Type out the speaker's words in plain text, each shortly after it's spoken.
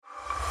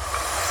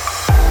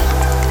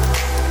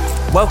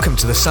Welcome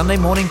to the Sunday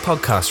morning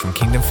podcast from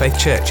Kingdom Faith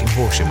Church in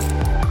Horsham.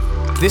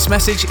 This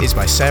message is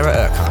by Sarah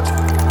Urquhart.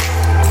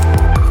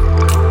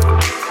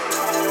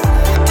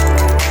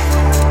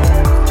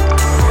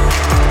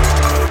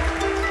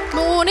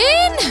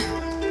 Morning.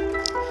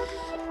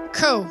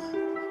 Cool.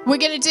 We're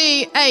going to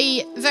do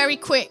a very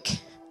quick,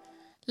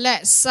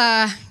 let's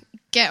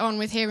get on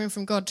with hearing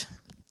from God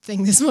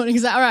thing this morning.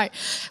 Is that all right?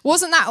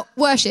 Wasn't that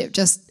worship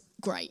just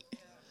great?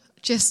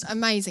 Just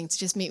amazing to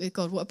just meet with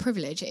God. What a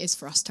privilege it is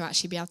for us to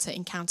actually be able to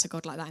encounter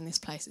God like that in this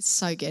place. It's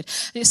so good.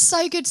 And it's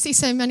so good to see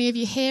so many of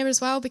you here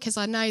as well, because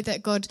I know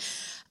that God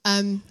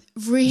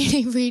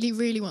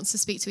really wants to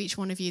speak to each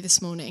one of you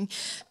this morning,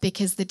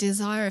 because the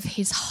desire of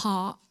his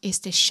heart is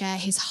to share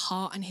his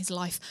heart and his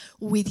life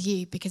with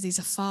you, because he's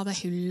a father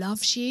who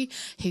loves you,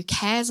 who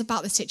cares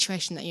about the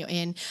situation that you're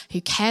in, who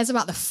cares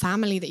about the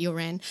family that you're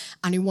in,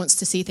 and who wants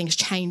to see things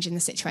change in the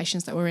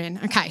situations that we're in.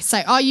 Okay,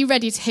 so are you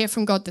ready to hear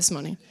from God this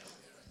morning?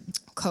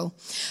 Cool.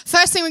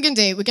 First thing we're going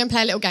to do, we're going to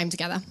play a little game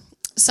together.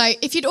 So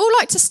if you'd all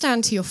like to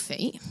stand to your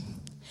feet,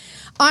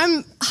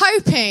 I'm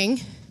hoping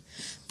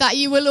that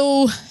you will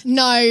all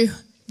know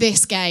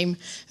this game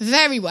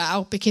very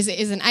well, because it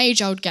is an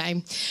age-old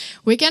game.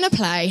 We're going to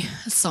play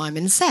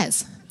Simon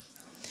Says.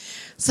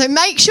 So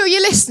make sure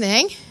you're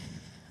listening,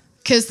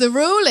 because the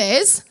rule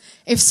is,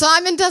 if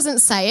Simon doesn't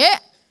say it,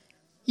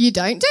 you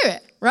don't do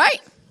it,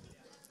 right?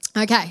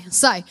 Okay,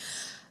 so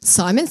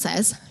Simon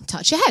says,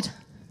 touch your head.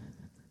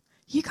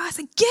 You guys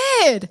are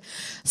good.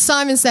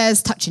 Simon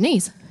says, touch your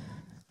knees.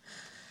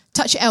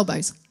 Touch your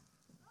elbows.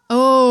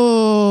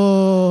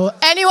 Oh,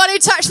 anyone who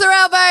touched their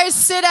elbows,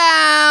 sit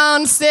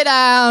down, sit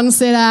down,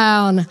 sit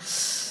down.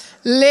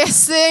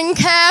 Listen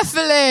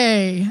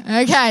carefully.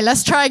 Okay,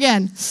 let's try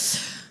again.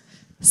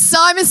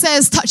 Simon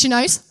says, touch your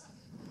nose.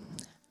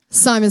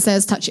 Simon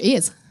says, touch your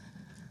ears.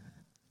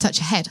 Touch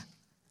your head.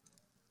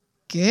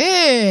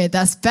 Good,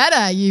 that's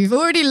better. You've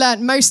already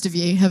learnt, most of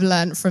you have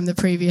learnt from the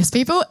previous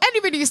people.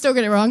 Anybody who still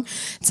got it wrong,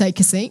 take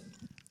a seat.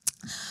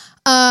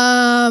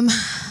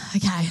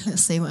 Okay,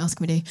 let's see, what else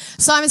can we do?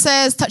 Simon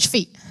says, touch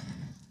feet.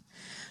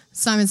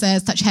 Simon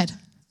says, touch head.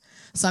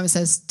 Simon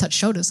says, touch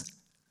shoulders.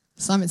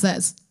 Simon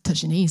says,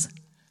 touch your knees.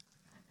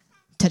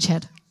 Touch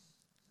head.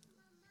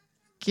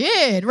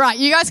 Good, right,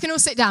 you guys can all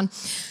sit down.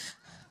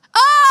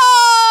 Oh!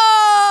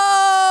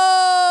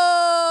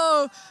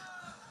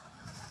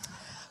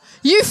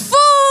 You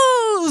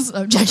fools!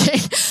 I'm joking.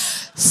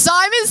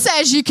 Simon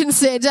says you can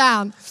sit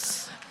down.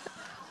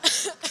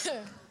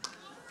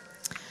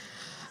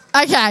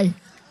 Okay.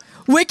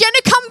 We're going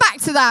to come back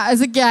to that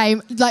as a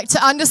game, like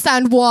to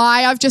understand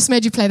why I've just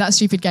made you play that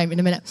stupid game in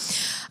a minute.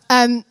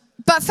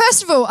 But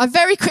first of all, I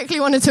very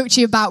quickly want to talk to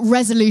you about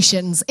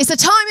resolutions. It's a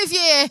time of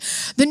year,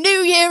 the new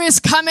year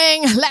is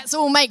coming, let's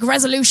all make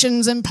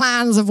resolutions and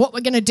plans of what we're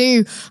going to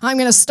do. I'm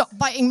going to stop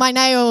biting my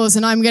nails,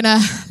 and I'm going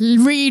to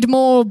read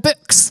more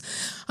books.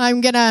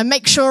 I'm going to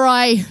make sure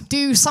I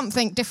do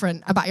something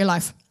different about your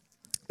life.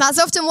 That's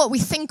often what we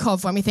think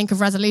of when we think of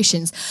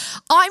resolutions.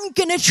 I'm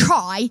going to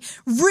try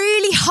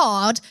really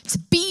hard to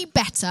be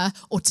better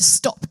or to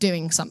stop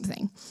doing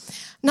something.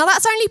 Now,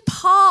 that's only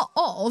part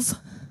of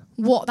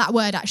what that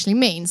word actually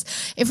means.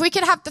 If we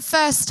could have the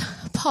first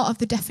part of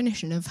the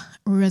definition of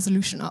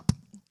resolution up.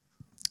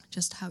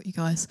 Just to help you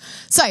guys.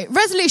 So,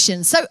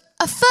 resolution. So,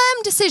 a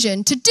firm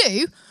decision to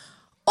do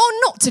or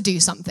not to do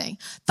something.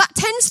 That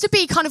tends to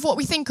be kind of what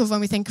we think of when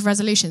we think of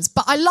resolutions.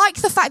 But I like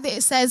the fact that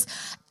it says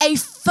a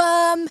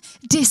firm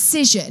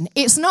decision.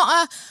 It's not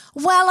a,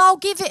 well, I'll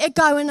give it a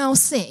go and I'll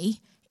see.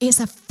 It's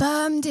a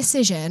firm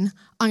decision.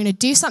 I'm going to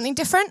do something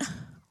different,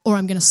 or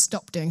I'm going to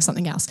stop doing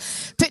something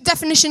else. Put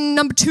definition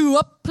number 2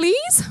 up,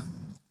 please.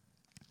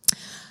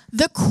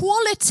 The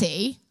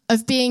quality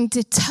of being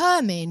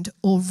determined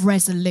or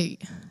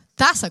resolute.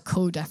 That's a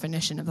cool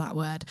definition of that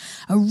word.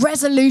 A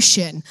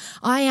resolution.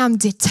 I am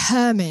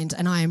determined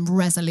and I am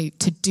resolute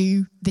to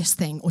do this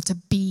thing or to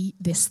be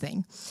this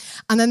thing.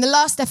 And then the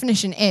last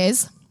definition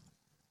is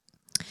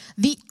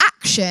the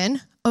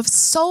action of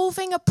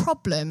solving a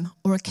problem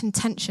or a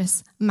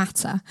contentious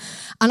matter.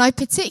 And I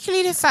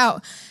particularly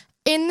felt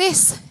in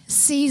this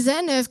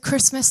season of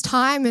Christmas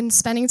time and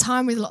spending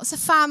time with lots of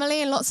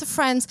family and lots of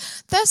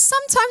friends, there's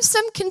sometimes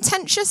some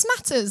contentious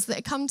matters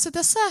that come to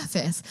the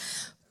surface.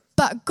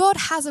 But God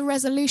has a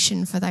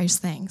resolution for those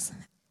things.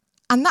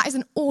 And that is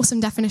an awesome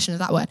definition of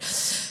that word.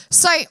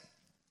 So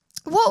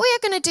what we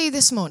are going to do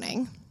this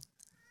morning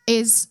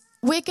is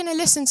we're going to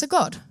listen to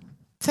God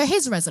for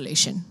his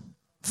resolution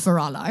for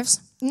our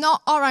lives,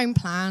 not our own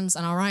plans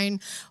and our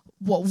own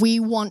what we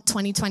want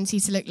 2020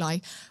 to look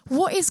like.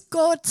 What is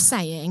God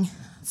saying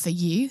for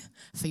you,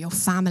 for your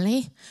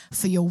family,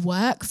 for your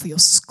work, for your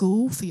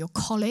school, for your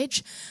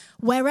college,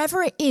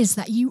 wherever it is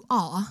that you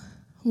are?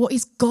 What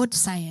is God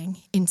saying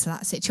into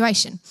that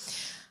situation?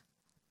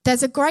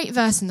 There's a great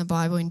verse in the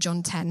Bible in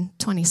John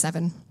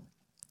 10:27.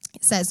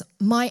 It says,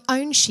 my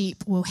own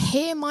sheep will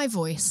hear my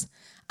voice,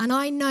 and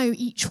I know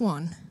each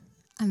one,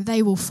 and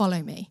they will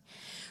follow me.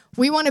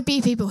 We want to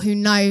be people who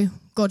know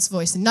God's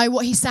voice and know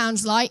what he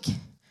sounds like,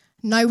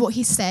 know what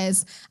he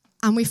says,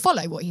 and we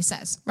follow what he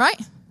says, right?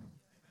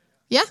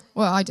 Yeah?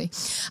 Well, I do.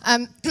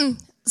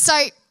 So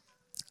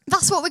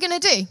that's what we're going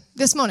to do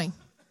this morning.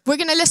 We're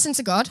going to listen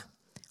to God.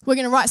 We're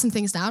going to write some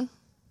things down.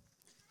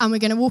 And we're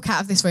going to walk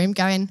out of this room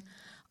going,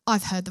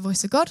 I've heard the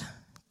voice of God.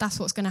 That's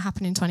what's going to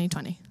happen in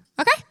 2020.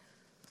 Okay?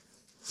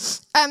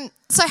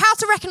 So how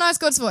to recognize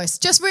God's voice?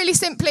 Just really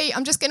simply,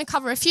 I'm just going to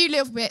cover a few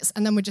little bits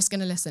and then we're just going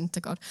to listen to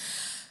God.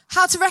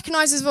 How to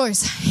recognize his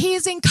voice. He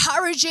is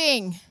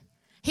encouraging.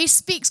 He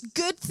speaks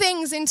good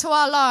things into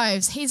our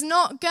lives. He's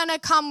not going to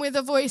come with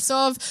a voice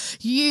of,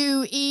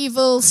 you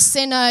evil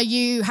sinner,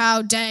 you,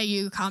 how dare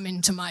you come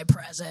into my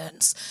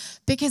presence?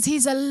 Because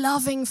he's a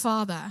loving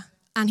father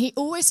and he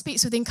always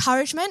speaks with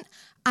encouragement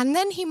and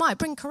then he might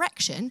bring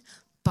correction,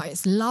 but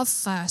it's love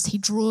first. He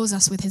draws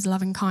us with his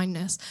loving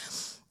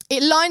kindness.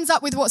 It lines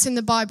up with what's in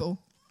the Bible.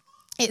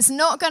 It's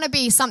not going to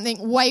be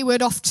something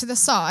wayward off to the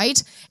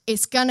side.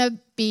 It's going to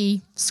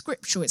be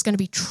scriptural. It's going to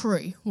be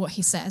true, what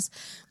he says.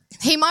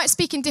 He might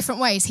speak in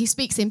different ways. He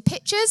speaks in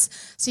pictures,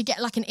 so you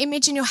get like an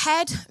image in your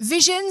head.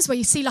 Visions, where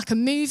you see like a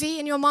movie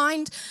in your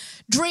mind.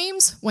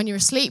 Dreams, when you're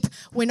asleep.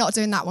 We're not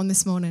doing that one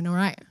this morning, all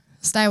right?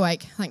 Stay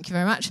awake. Thank you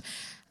very much.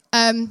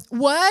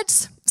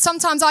 Words,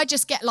 sometimes I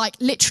just get like,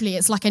 literally,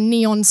 it's like a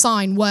neon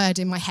sign word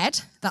in my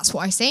head. That's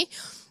what I see.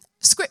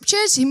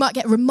 Scriptures, you might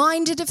get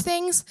reminded of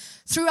things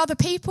through other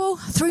people,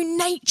 through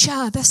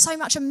nature. There's so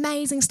much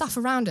amazing stuff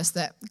around us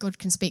that God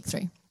can speak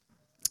through.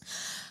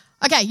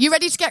 Okay, you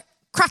ready to get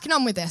cracking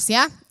on with this,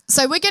 yeah?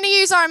 So we're going to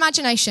use our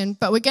imagination,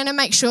 but we're going to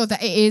make sure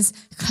that it is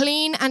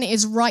clean and it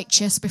is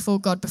righteous before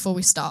God before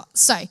we start.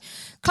 So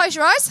close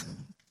your eyes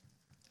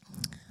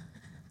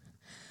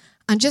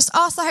and just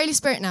ask the Holy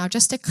Spirit now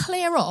just to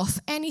clear off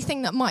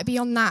anything that might be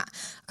on that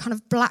kind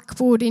of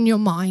blackboard in your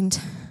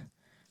mind.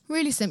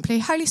 Really simply,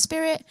 Holy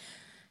Spirit,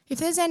 if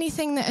there's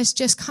anything that has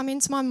just come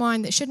into my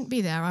mind that shouldn't be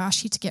there, I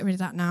ask you to get rid of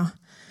that now.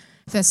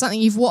 If there's something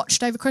you've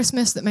watched over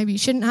Christmas that maybe you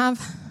shouldn't have,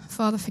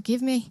 Father,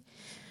 forgive me.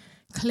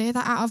 Clear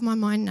that out of my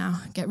mind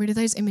now. Get rid of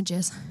those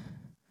images.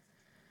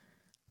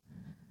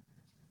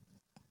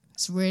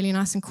 It's really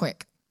nice and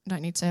quick. You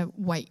don't need to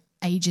wait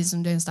ages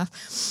on doing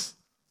stuff.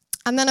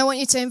 And then I want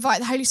you to invite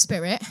the Holy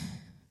Spirit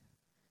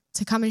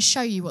to come and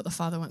show you what the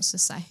Father wants to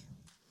say.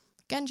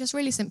 Again, just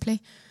really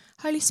simply,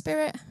 Holy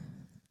Spirit,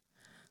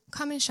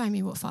 come and show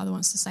me what Father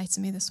wants to say to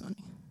me this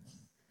morning.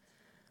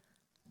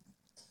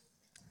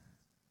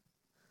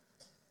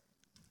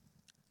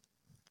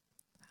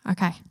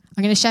 Okay,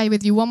 I'm going to share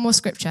with you one more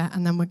scripture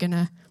and then we're going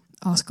to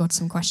ask God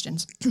some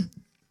questions.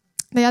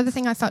 The other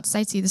thing I felt to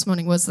say to you this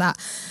morning was that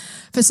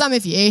for some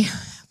of you,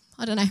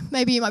 I don't know,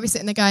 maybe you might be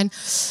sitting there going,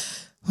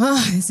 well,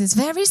 this is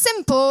very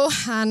simple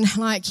and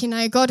like, you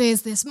know, God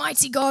is this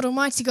mighty God,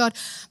 almighty God.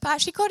 But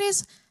actually God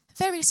is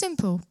very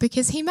simple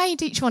because he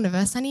made each one of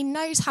us and he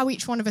knows how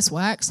each one of us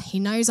works. He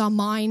knows our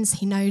minds.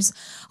 He knows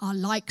our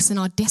likes and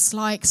our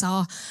dislikes,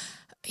 our,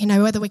 you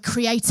know, whether we're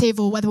creative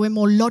or whether we're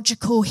more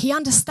logical. He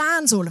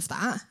understands all of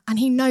that and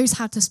he knows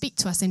how to speak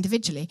to us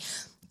individually.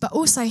 But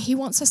also he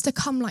wants us to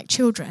come like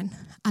children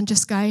and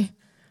just go,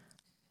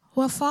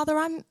 well, Father,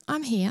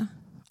 I'm here.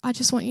 I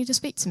just want you to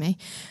speak to me.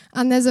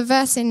 And there's a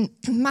verse in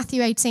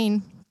Matthew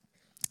 18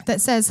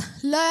 that says,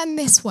 learn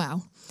this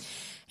well.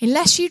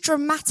 Unless you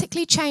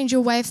dramatically change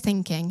your way of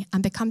thinking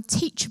and become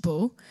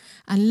teachable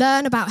and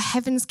learn about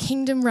heaven's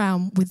kingdom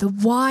realm with the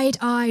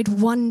wide-eyed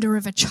wonder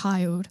of a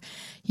child,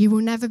 you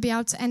will never be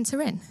able to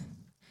enter in.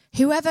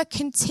 Whoever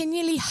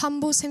continually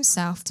humbles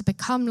himself to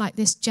become like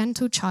this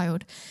gentle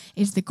child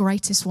is the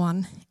greatest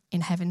one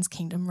in heaven's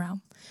kingdom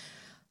realm.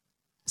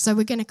 So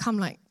we're going to come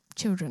like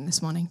children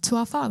this morning to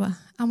our Father,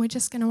 and we're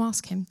just going to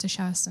ask him to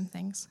show us some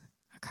things,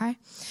 okay?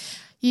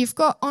 You've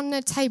got on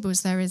the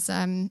tables, there is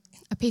a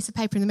piece of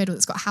paper in the middle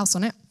that's got a house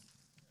on it.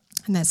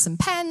 And there's some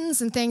pens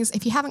and things.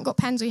 If you haven't got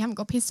pens or you haven't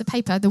got a piece of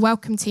paper, the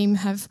welcome team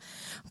have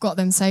got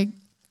them. So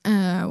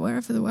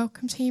wherever the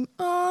welcome team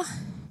are,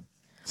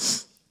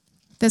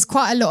 there's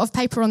quite a lot of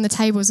paper on the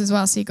tables as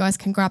well, so you guys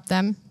can grab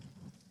them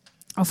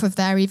off of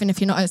there, even if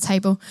you're not at a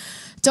table.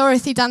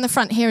 Dorothy down the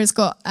front here has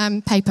got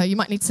paper. You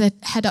might need to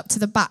head up to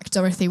the back,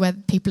 Dorothy, where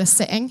people are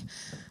sitting.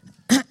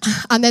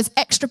 And there's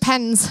extra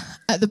pens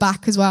at the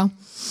back as well.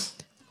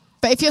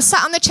 But if you're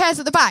sat on the chairs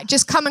at the back,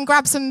 just come and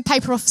grab some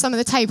paper off some of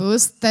the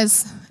tables.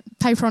 There's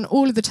paper on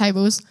all of the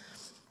tables.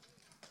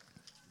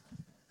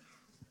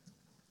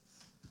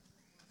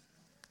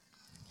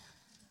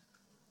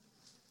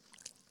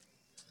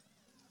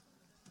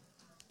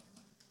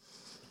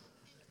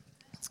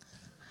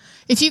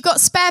 If you've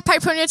got spare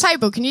paper on your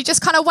table, can you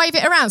just kind of wave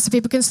it around so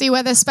people can see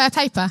where there's spare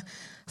paper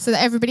so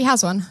that everybody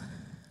has one?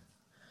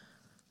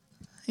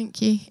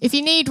 Thank you. If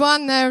you need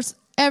one, there's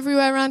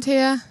everywhere around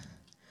here.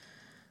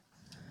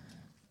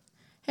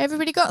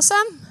 Everybody got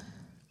some?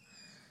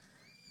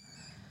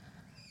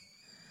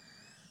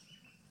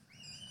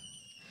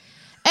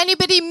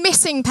 Anybody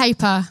missing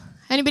paper?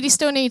 Anybody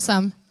still need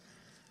some?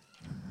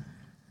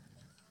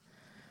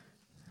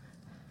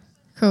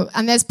 Cool.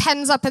 And there's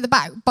pens up at the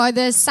back. By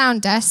the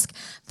sound desk,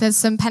 there's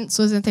some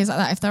pencils and things like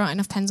that if there aren't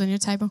enough pens on your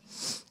table.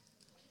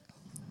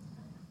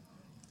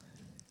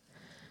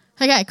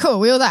 Okay, cool.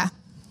 We all there?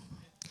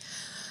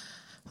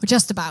 We're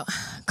just about.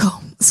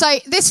 Cool. So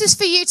this is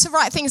for you to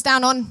write things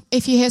down on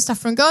if you hear stuff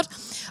from God.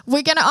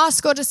 We're going to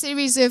ask God a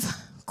series of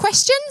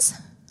questions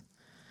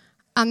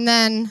and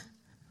then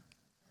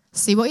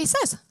see what he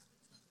says.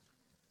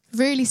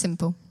 Really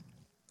simple.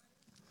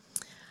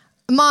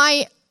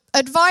 My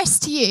advice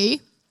to you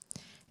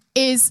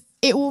is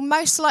it will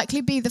most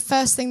likely be the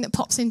first thing that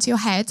pops into your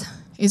head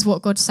is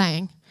what God's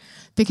saying.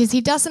 Because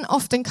he doesn't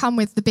often come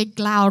with the big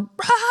loud,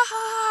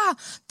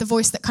 the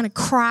voice that kind of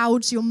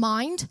crowds your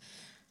mind.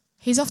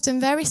 He's often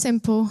very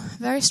simple,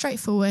 very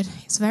straightforward.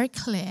 It's very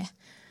clear.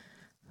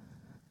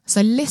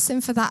 So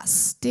listen for that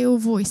still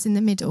voice in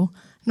the middle,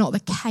 not the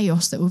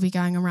chaos that will be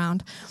going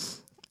around.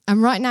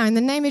 And right now, in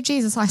the name of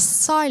Jesus, I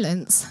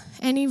silence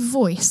any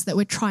voice that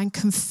would try and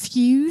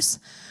confuse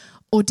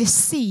or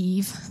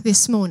deceive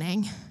this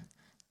morning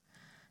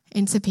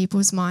into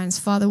people's minds.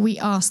 Father, we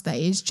ask that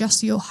it is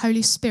just your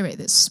Holy Spirit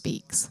that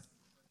speaks.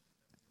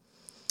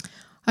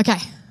 Okay,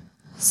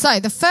 so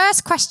the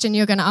first question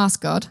you're going to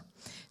ask God,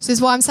 this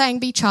is why I'm saying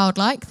be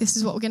childlike. This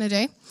is what we're going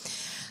to do.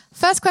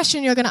 First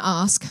question you're going to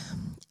ask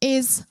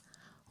is,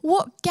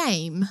 what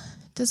game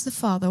does the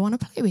Father want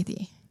to play with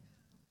you?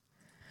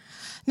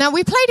 Now,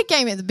 we played a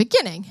game at the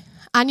beginning,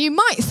 and you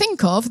might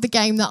think of the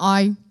game that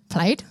I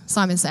played,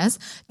 Simon Says.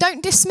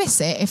 Don't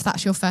dismiss it if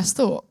that's your first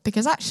thought,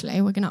 because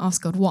actually we're going to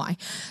ask God why.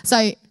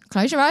 So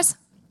close your eyes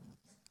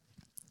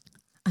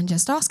and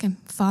just ask him,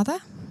 Father,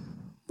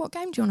 what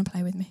game do you want to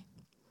play with me?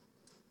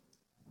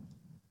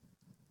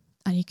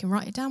 And you can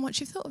write it down once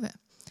you've thought of it.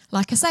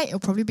 Like I say, it'll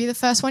probably be the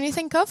first one you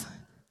think of.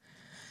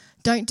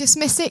 Don't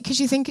dismiss it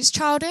because you think it's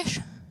childish.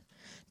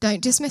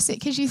 Don't dismiss it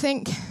because you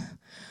think,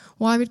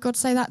 why would God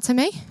say that to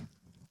me?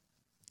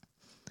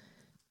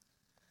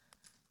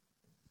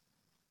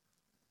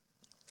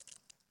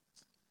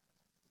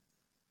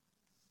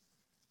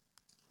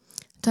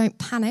 Don't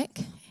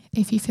panic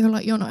if you feel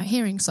like you're not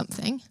hearing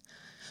something.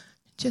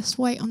 Just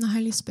wait on the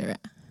Holy Spirit.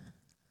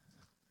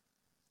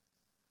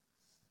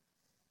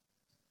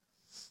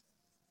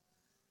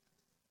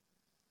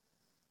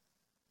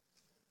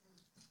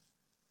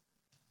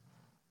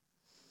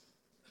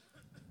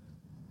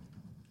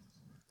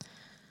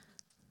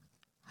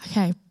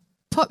 Okay,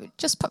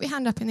 just pop your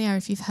hand up in the air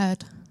if you've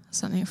heard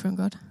something from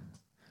God.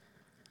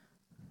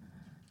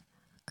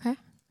 Okay.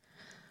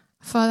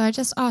 Father, I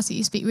just ask that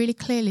you speak really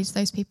clearly to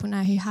those people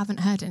now who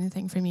haven't heard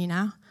anything from you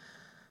now.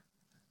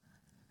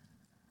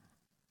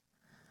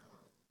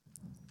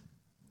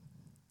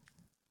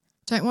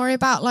 Don't worry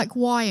about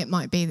why it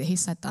might be that he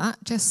said that.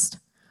 Just,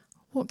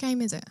 what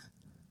game is it?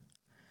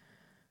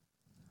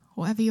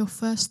 Whatever your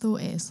first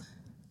thought is.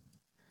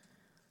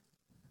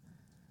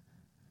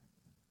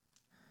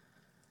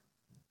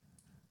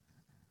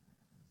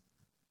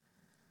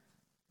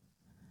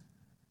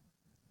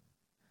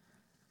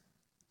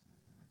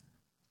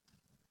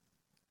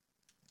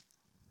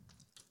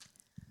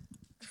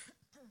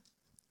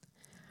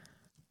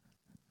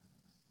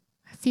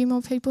 A few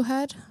more people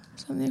heard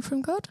something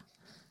from God?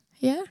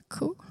 Yeah,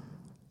 cool.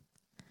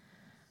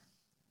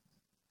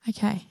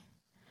 Okay.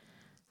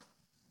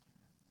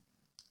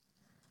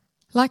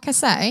 Like I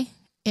say,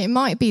 it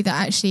might be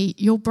that actually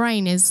your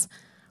brain is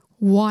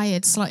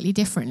wired slightly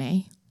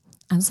differently,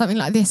 and something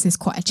like this is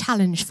quite a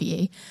challenge for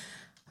you.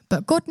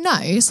 But God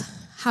knows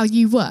how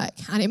you work,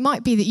 and it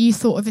might be that you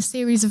thought of a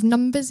series of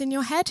numbers in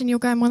your head and you're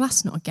going, well,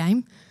 that's not a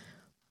game.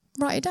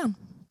 Write it down.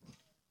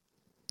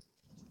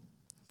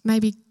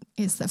 Maybe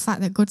it's the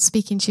fact that God's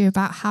speaking to you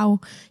about how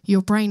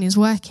your brain is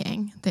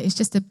working that is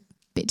just a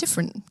bit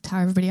different to how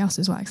everybody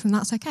else's works, and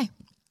that's okay.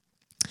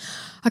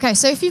 Okay,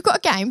 so if you've got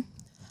a game,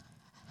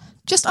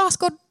 just ask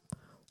God,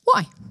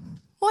 why?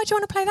 Why do you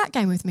want to play that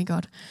game with me,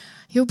 God?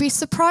 You'll be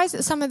surprised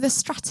at some of the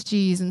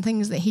strategies and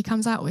things that he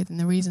comes out with and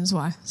the reasons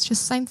why. It's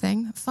just the same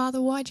thing.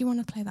 Father, why do you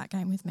want to play that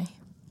game with me?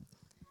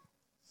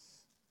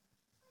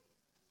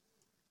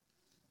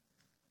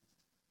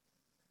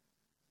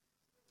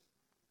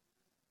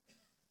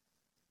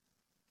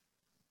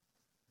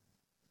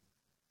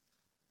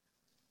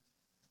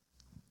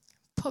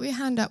 Put your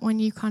hand up when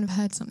you kind of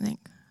heard something.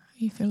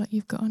 You feel like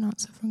you've got an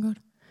answer from God.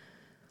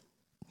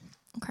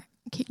 Okay,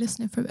 keep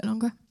listening for a bit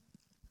longer.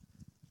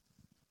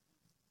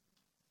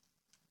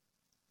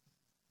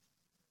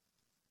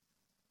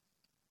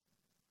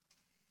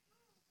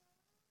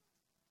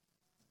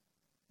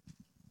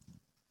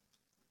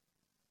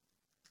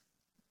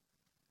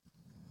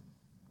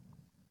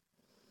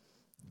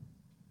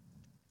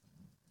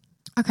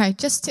 Okay,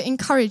 just to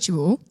encourage you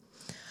all,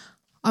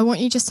 I want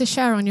you just to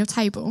share on your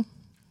table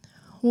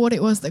what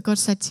it was that God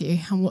said to you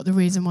and what the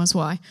reason was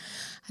why.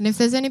 And if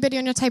there's anybody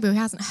on your table who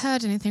hasn't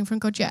heard anything from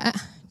God yet,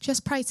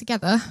 just pray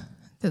together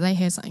that they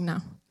hear something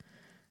now.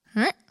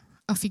 All right,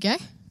 off you go.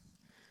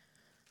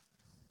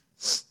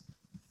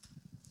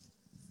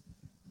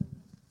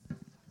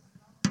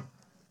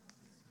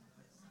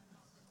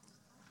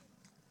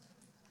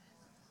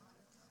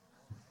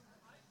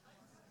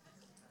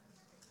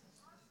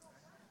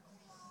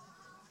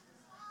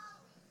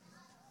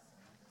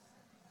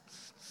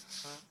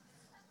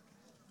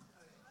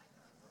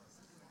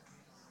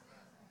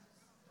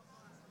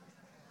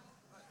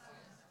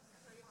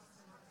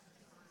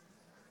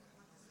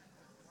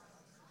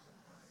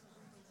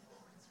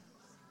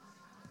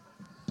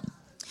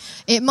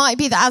 It might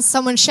be that as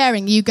someone's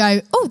sharing, you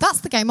go, oh,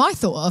 that's the game I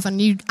thought of,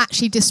 and you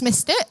actually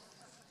dismissed it.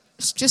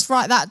 Just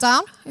write that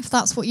down if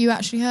that's what you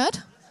actually heard.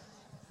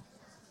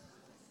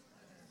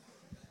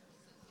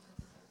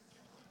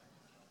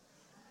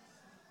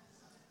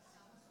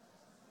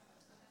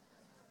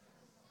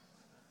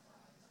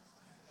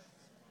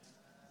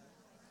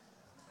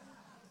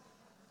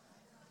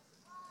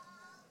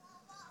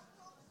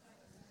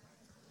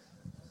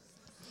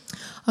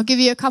 I'll give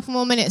you a couple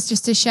more minutes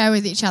just to share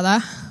with each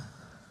other,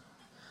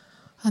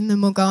 and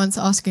then we'll go on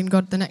to asking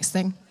God the next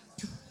thing.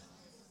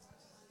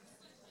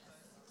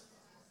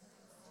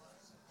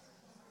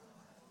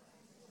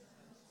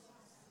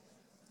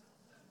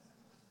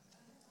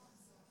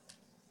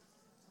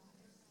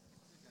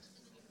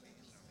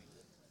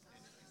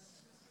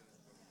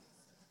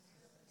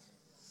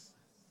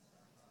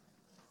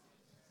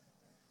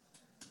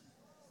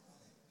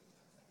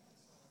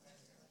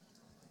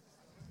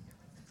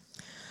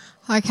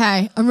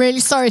 Okay, I'm really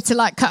sorry to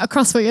cut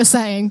across what you're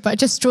saying, but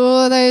just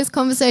draw those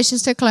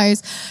conversations to a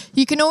close.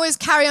 You can always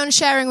carry on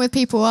sharing with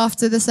people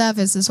after the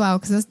service as well,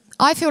 because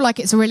I feel like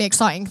it's a really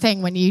exciting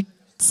thing when you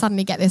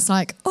suddenly get this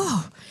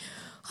oh,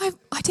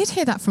 I did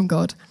hear that from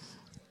God.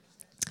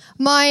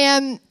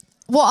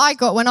 What I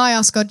got when I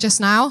asked God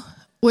just now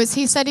was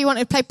he said he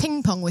wanted to play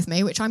ping pong with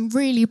me, which I'm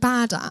really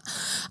bad at.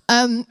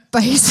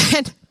 But he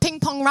said ping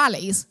pong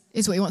rallies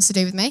is what he wants to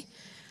do with me.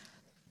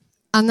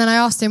 And then I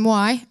asked him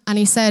why, and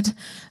he said,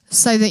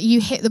 so that you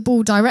hit the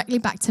ball directly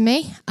back to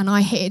me, and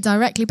I hit it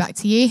directly back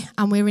to you,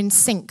 and we're in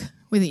sync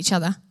with each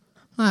other.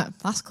 Right,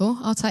 that's cool.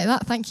 I'll take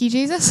that. Thank you,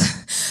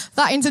 Jesus.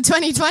 That into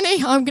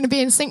 2020, I'm going to be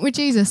in sync with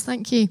Jesus.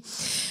 Thank you.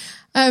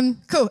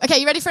 Cool. Okay,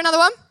 you ready for another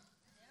one?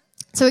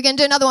 So we're going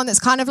to do another one that's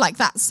kind of like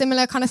that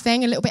similar kind of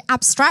thing, a little bit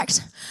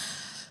abstract.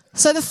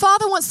 So the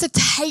Father wants to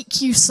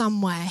take you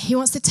somewhere. He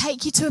wants to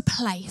take you to a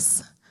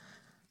place.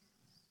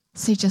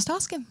 So you just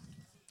ask him,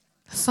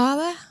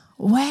 Father,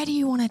 where do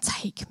you want to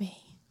take me?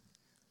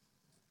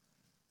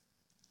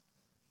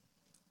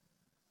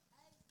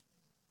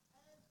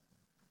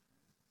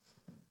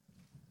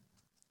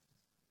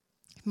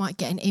 You might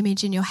get an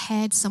image in your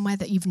head somewhere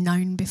that you've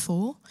known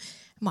before.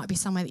 It might be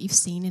somewhere that you've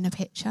seen in a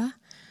picture.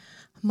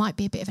 It might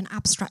be a bit of an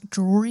abstract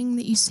drawing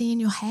that you see in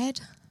your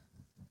head.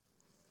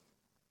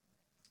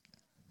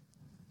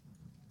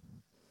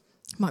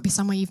 It might be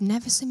somewhere you've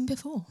never seen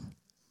before.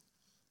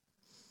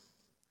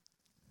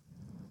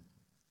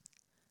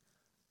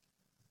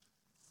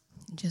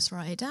 Just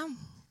write it down.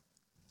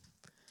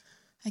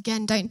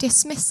 Again, don't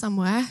dismiss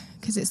somewhere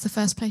because it's the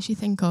first place you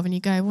think of and you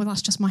go, well,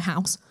 that's just my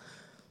house.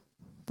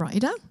 Write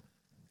it down.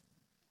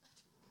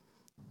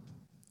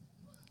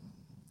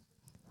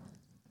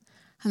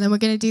 And then we're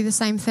going to do the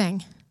same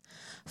thing.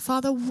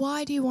 Father,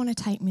 why do you want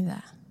to take me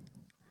there?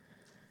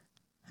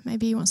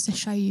 Maybe he wants to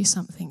show you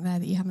something there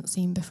that you haven't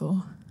seen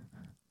before.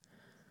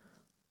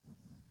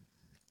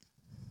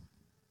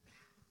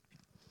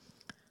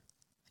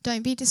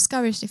 Don't be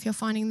discouraged if you're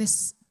finding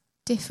this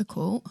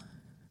difficult.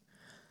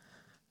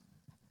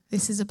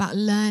 This is about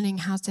learning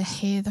how to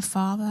hear the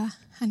Father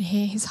and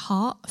hear his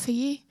heart for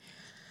you.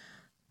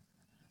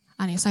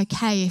 And it's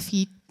okay if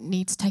you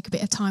need to take a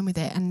bit of time with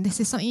it. And this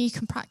is something you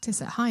can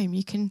practice at home.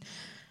 You can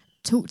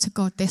talk to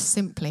God this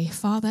simply.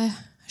 Father,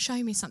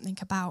 show me something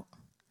about.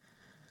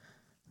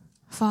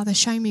 Father,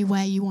 show me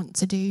where you want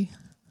to do.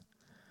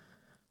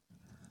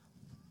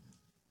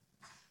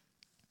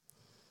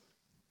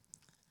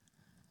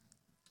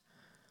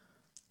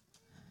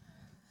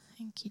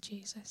 Thank you,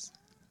 Jesus.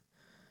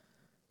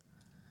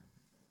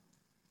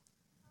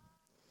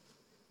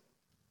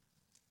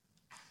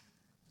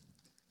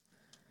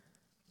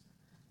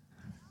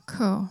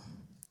 Cool. All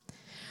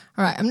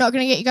right, I'm not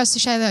going to get you guys to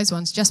share those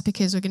ones just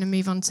because we're going to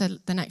move on to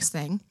the next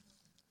thing.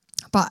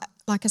 But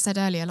like I said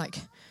earlier,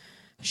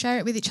 share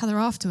it with each other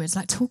afterwards.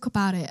 Talk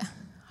about it.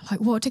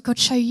 What did God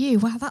show you?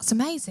 Wow, that's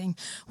amazing.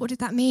 What did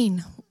that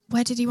mean?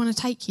 Where did he want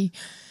to take you?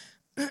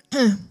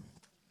 And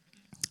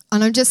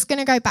I'm just going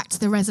to go back to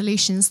the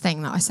resolutions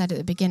thing that I said at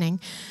the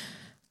beginning,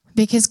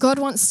 because God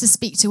wants to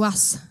speak to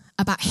us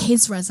about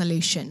his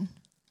resolution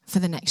for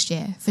the next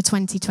year, for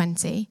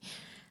 2020.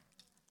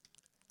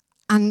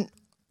 And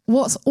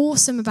what's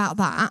awesome about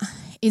that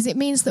is it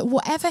means that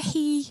whatever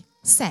he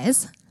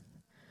says,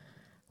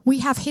 we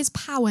have his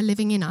power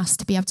living in us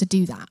to be able to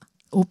do that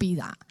or be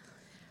that.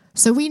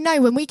 So we know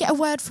when we get a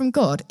word from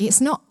God,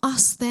 it's not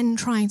us then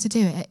trying to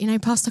do it. You know,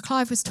 Pastor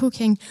Clive was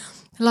talking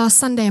last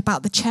Sunday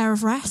about the chair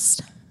of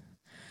rest.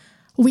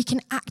 We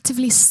can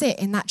actively sit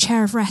in that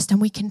chair of rest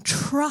and we can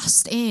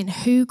trust in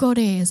who God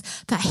is,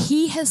 that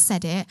he has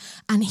said it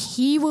and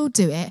he will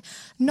do it,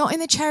 not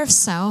in the chair of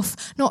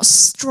self, not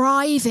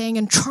striving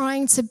and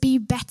trying to be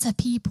better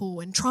people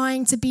and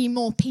trying to be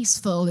more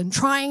peaceful and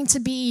trying to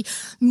be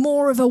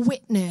more of a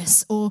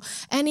witness or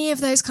any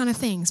of those kind of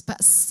things,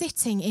 but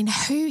sitting in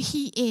who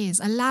he is,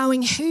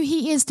 allowing who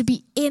he is to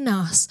be in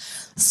us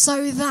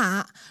so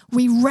that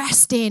we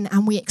rest in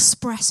and we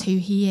express who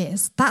he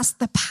is. That's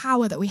the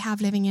power that we have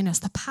living in us,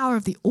 the power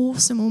of the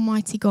awesome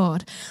Almighty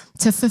God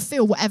to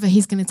fulfill whatever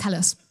he's going to tell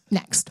us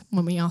next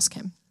when we ask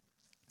him.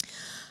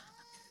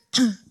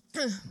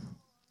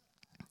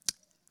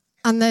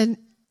 And then,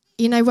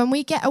 when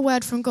we get a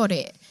word from God,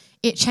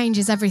 it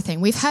changes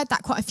everything. We've heard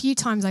that quite a few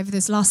times over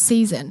this last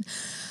season.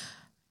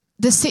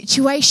 The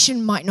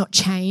situation might not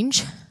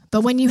change,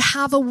 but when you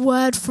have a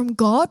word from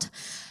God,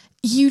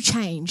 you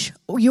change.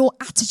 Your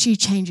attitude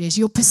changes.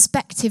 Your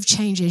perspective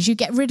changes. You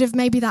get rid of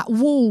maybe that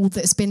wall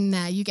that's been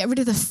there. You get rid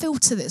of the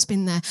filter that's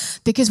been there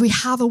because we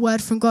have a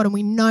word from God and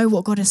we know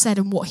what God has said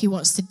and what he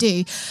wants to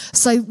do.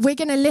 So we're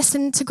going to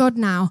listen to God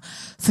now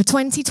for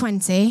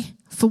 2020,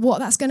 for what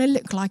that's going to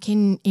look like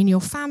in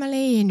your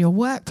family, in your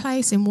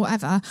workplace, in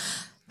whatever,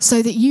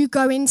 so that you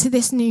go into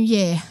this new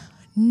year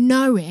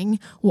knowing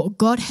what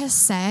God has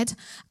said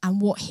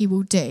and what he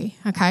will do.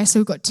 Okay, so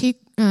we've got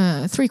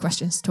three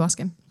questions to ask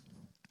him.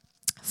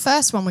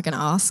 First one we're going to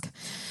ask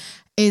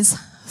is,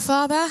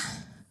 Father,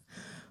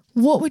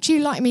 what would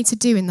you like me to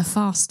do in the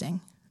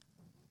fasting?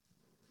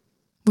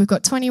 We've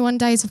got 21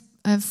 days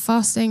of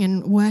fasting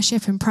and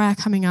worship and prayer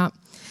coming up.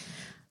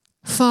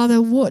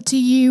 Father, what do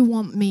you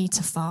want me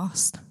to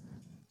fast?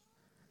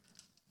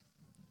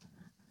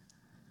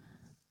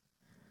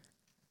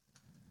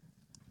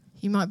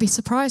 You might be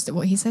surprised at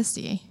what he says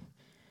to you.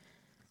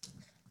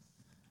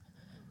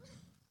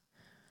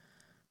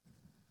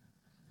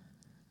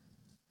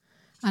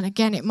 And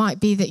again, it might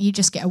be that you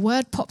just get a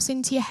word pops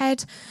into your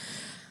head.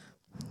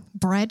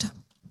 Bread,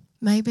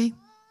 maybe.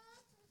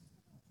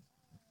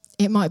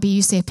 It might be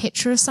you see a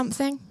picture of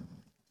something.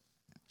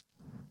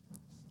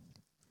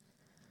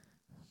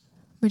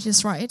 We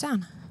just write it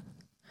down.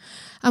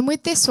 And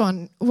with this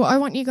one, what I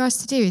want you guys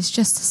to do is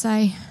just to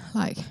say,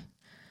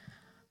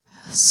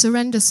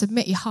 surrender,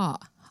 submit your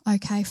heart.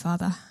 Okay,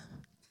 Father,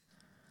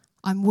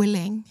 I'm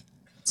willing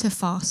to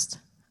fast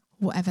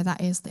whatever that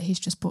is that he's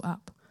just put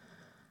up.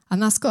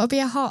 And that's got to be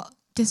a hard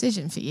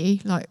decision for you.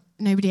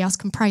 Nobody else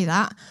can pray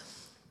that.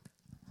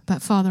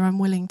 But Father, I'm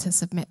willing to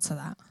submit to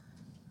that.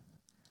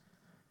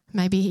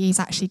 Maybe he's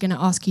actually going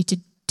to ask you to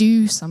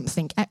do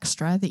something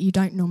extra that you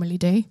don't normally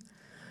do.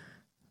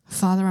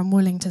 Father, I'm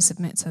willing to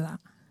submit to that.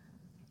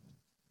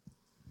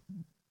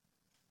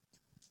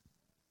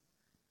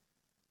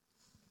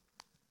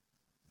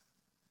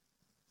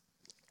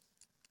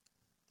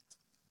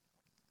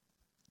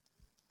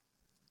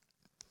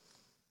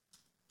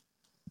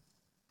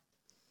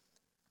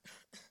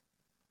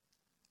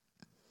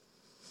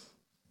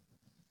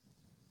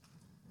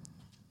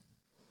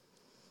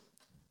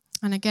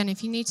 And again,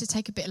 if you need to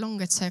take a bit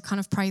longer to kind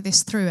of pray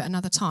this through at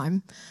another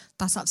time,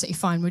 that's absolutely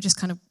fine. We're just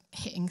kind of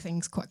hitting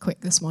things quite quick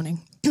this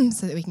morning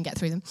so that we can get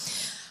through them.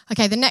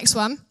 Okay, the next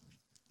one.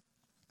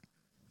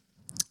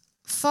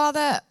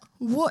 Father,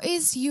 what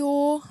is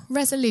your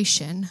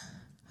resolution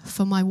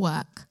for my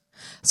work?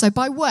 So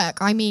by work,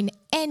 I mean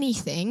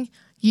anything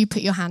you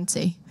put your hand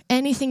to.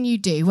 Anything you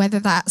do, whether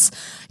that's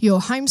you're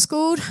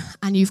homeschooled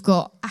and you've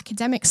got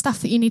academic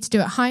stuff that you need to do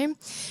at home,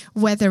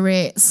 whether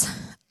it's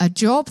a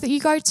job that you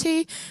go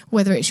to,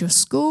 whether it's your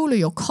school or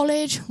your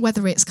college,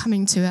 whether it's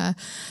coming to a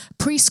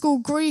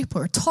preschool group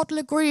or a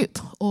toddler group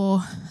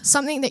or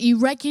something that you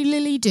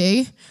regularly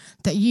do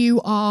that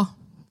you are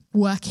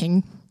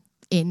working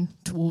in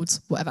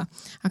towards, whatever.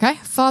 Okay?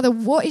 Father,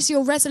 what is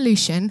your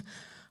resolution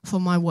for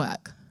my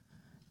work?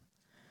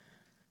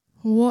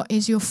 What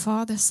is your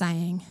Father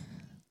saying?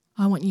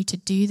 I want you to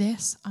do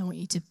this. I want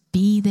you to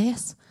be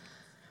this.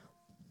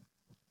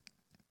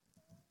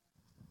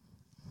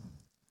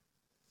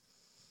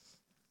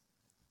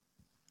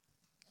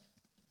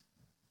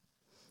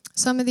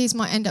 Some of these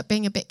might end up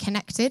being a bit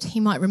connected. He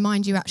might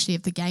remind you actually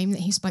of the game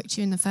that he spoke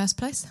to you in the first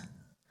place.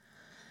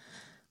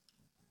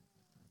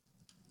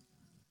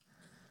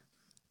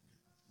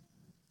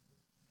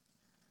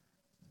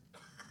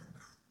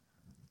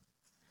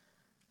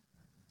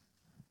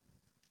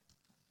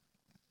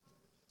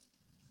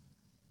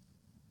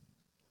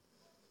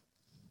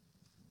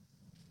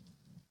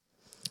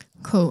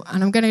 Cool.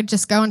 And I'm going to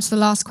just go on to the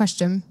last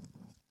question.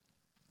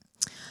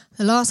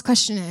 The last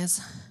question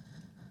is,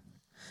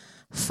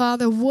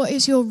 Father, what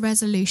is your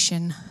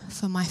resolution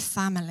for my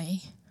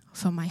family,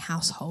 for my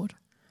household?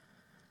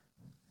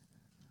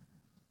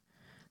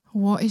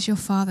 What is your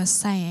Father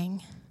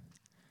saying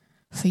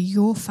for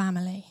your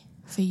family,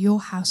 for your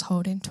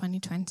household in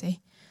 2020?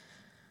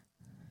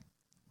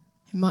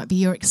 It might be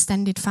your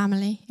extended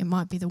family. It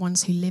might be the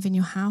ones who live in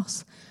your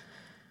house.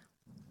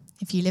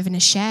 If you live in a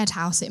shared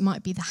house, it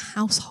might be the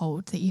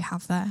household that you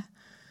have there.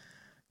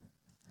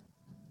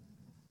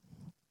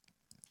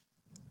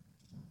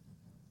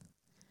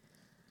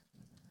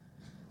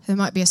 There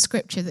might be a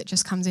scripture that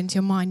just comes into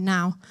your mind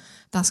now.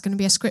 That's going to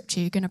be a scripture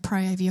you're going to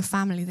pray over your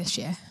family this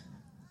year.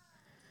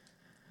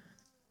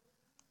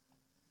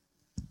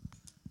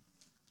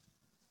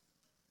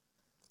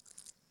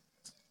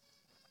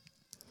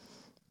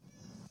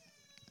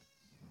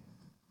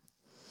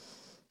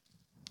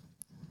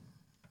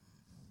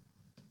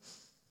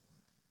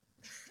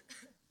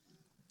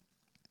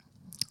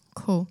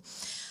 Cool.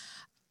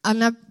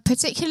 And I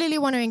particularly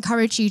want to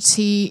encourage you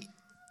to,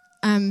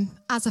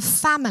 as a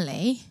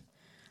family,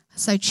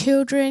 so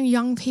children,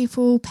 young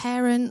people,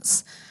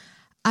 parents,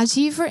 as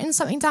you've written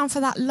something down for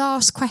that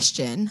last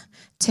question,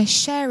 to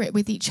share it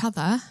with each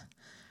other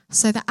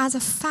so that as a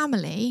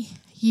family,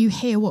 you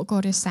hear what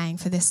God is saying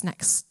for this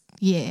next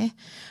year,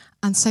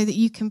 and so that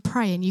you can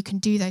pray and you can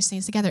do those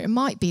things together. It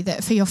might be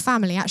that for your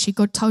family, actually,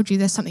 God told you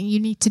there's something you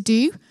need to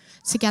do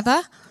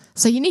together,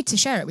 so you need to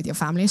share it with your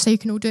family so you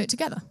can all do it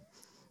together.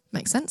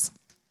 Makes sense?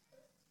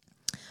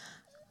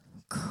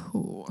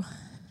 Cool.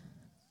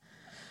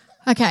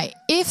 Okay,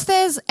 if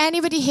there's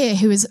anybody here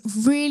who has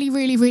really,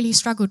 really, really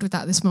struggled with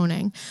that this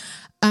morning,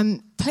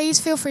 please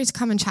feel free to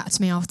come and chat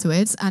to me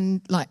afterwards,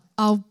 and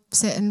I'll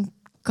sit and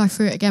go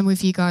through it again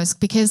with you guys,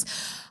 because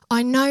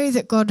I know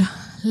that God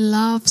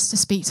loves to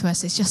speak to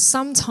us. It's just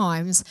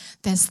sometimes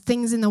there's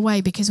things in the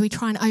way because we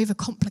try and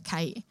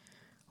overcomplicate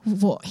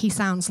what he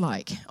sounds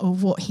like or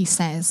what he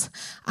says.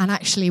 And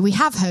actually we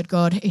have heard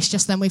God, it's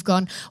just then we've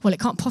gone, well, it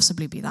can't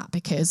possibly be that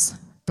because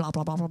blah,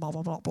 blah, blah, blah, blah,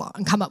 blah, blah, blah,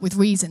 and come up with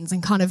reasons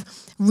and kind of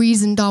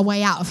reasoned our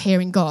way out of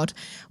hearing God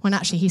when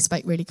actually he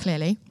spoke really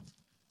clearly.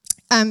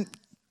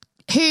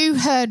 Who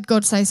heard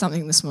God say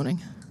something this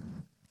morning?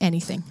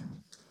 Anything?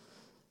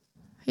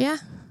 Yeah?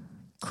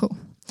 Cool.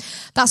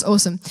 That's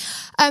awesome.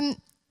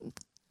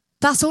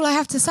 That's all I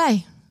have to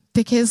say,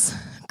 because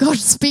God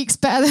speaks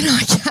better than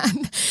I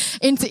can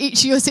into each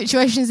of your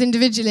situations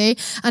individually,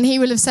 and he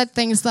will have said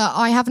things that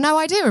I have no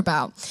idea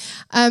about.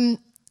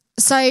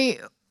 So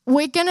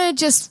we're going to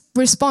just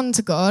respond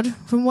to God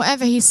from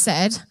whatever he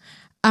said,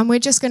 and we're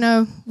just going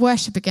to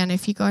worship again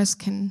if you guys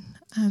can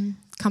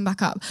come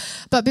back up.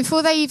 But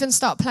before they even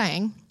start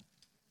playing,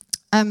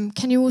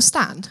 can you all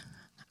stand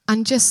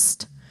and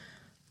just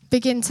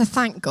begin to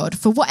thank God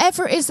for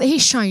whatever it is that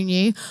he's shown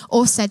you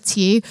or said to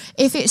you.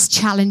 If it's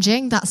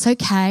challenging, that's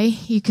okay.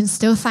 You can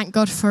still thank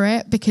God for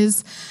it,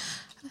 because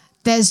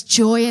there's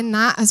joy in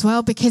that as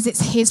well, because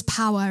it's his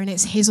power and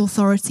it's his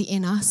authority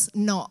in us,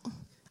 not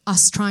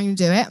us trying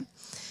to do it.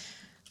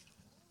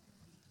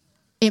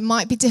 It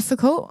might be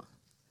difficult,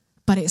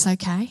 but it's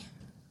okay.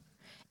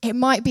 It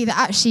might be that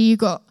actually you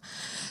got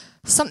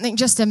something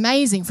just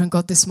amazing from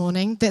God this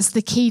morning that's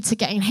the key to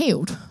getting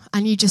healed,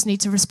 and you just need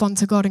to respond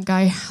to God and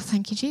go,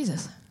 thank you,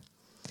 Jesus.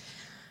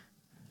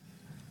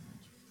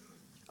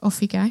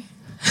 Off you go.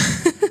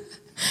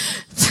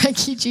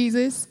 Thank you,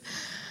 Jesus.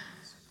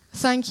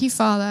 Thank you,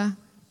 Father.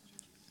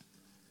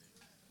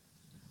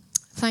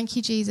 Thank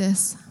you,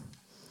 Jesus.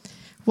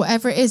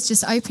 Whatever it is,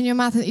 just open your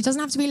mouth. It doesn't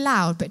have to be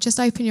loud, but just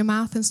open your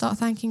mouth and start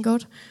thanking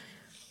God.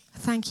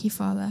 Thank you,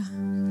 Father.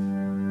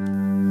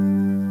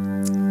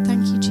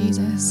 Thank you,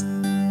 Jesus.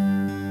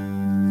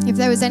 If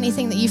there was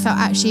anything that you felt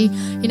actually,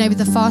 with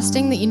the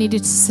fasting that you needed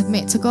to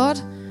submit to God,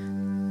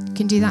 you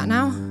can do that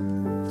now.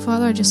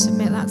 Father, I just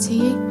submit that to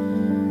you.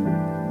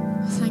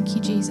 Thank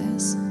you,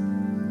 Jesus.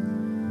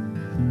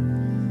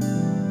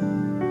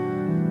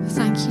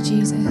 Thank you,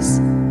 Jesus.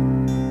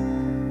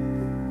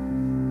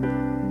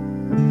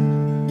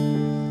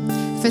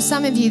 For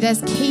some of you,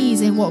 there's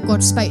keys in what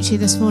God spoke to you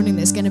this morning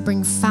that's going to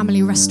bring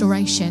family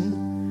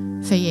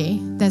restoration for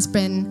you. There's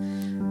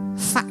been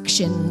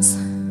factions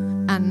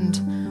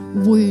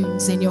and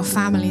wounds in your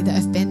family that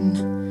have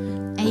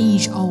been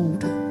age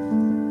old.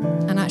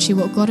 And actually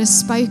what God has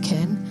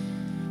spoken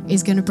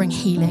is going to bring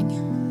healing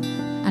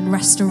and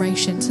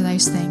restoration to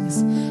those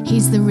things.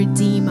 He's the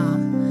Redeemer.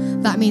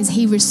 That means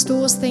he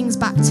restores things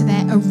back to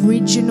their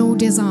original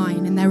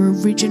design and their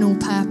original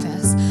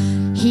purpose.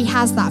 He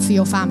has that for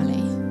your family.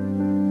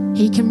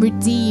 He can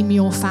redeem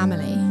your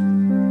family.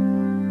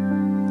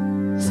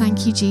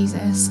 Thank you,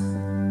 Jesus.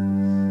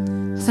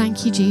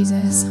 Thank you,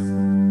 Jesus.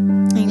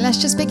 Let's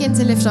just begin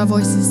to lift our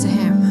voices to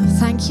him.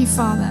 Thank you,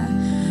 Father.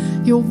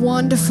 You're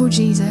wonderful,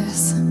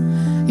 Jesus.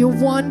 You're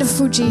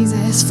wonderful,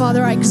 Jesus.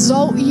 Father, I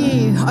exalt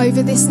you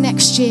over this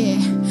next year.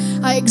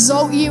 I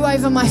exalt you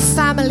over my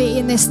family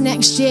in this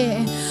next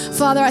year.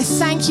 Father, I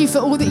thank you for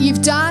all that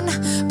you've done,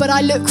 but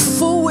I look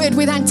forward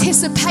with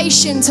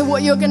anticipation to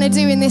what you're going to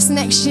do in this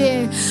next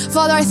year.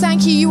 Father, I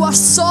thank you. You are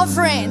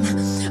sovereign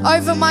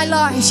over my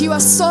life. You are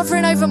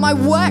sovereign over my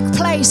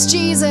workplace,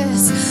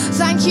 Jesus.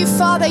 Thank you,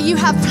 Father. You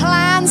have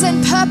plans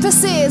and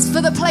purposes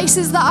for the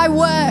places that I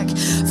work.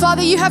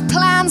 Father, you have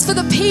plans for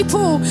the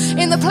people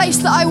in the place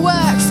that I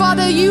work.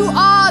 Father, you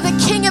are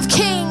the King of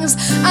Kings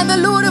and the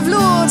Lord of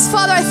Lords.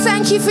 Father, I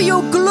thank you for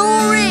your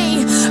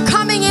glory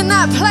coming in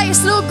that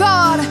place, Lord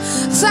God.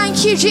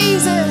 Thank you,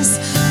 Jesus.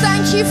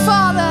 Thank you,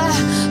 Father.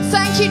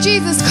 Thank you,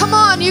 Jesus. Come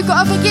on, you've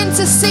got to begin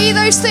to see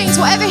those things.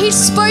 Whatever he's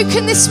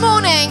spoken this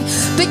morning,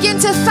 begin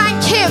to thank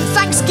him.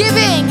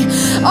 Thanksgiving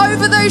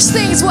over those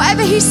things.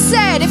 Whatever he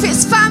said, if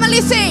it's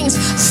family things,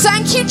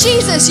 thank you,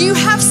 Jesus. You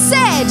have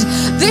said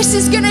this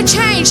is going to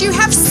change. You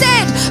have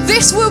said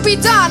this will be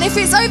done. If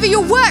it's over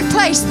your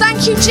workplace,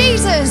 thank you,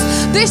 Jesus.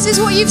 This is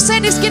what you've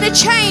said is going to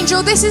change,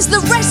 or this is the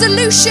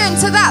resolution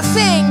to that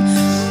thing.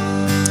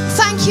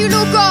 Thank you,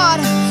 Lord God.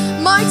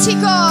 Mighty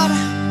God.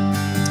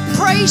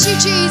 Praise you,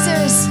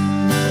 Jesus.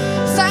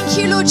 Thank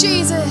you, Lord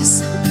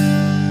Jesus.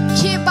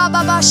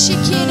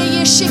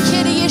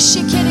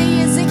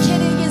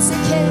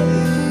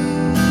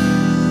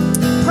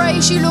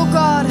 Praise you, Lord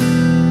God.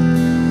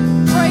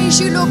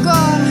 Praise you, Lord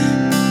God.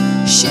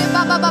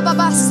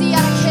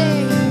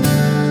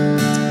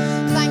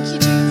 Thank you,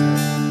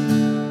 Jesus.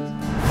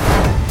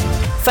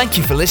 Thank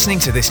you for listening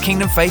to this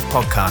Kingdom Faith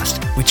podcast.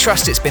 We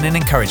trust it's been an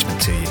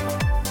encouragement to you.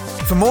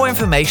 For more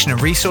information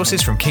and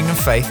resources from Kingdom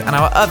Faith and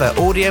our other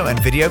audio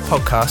and video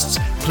podcasts,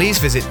 please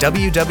visit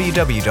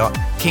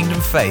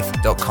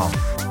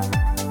www.kingdomfaith.com.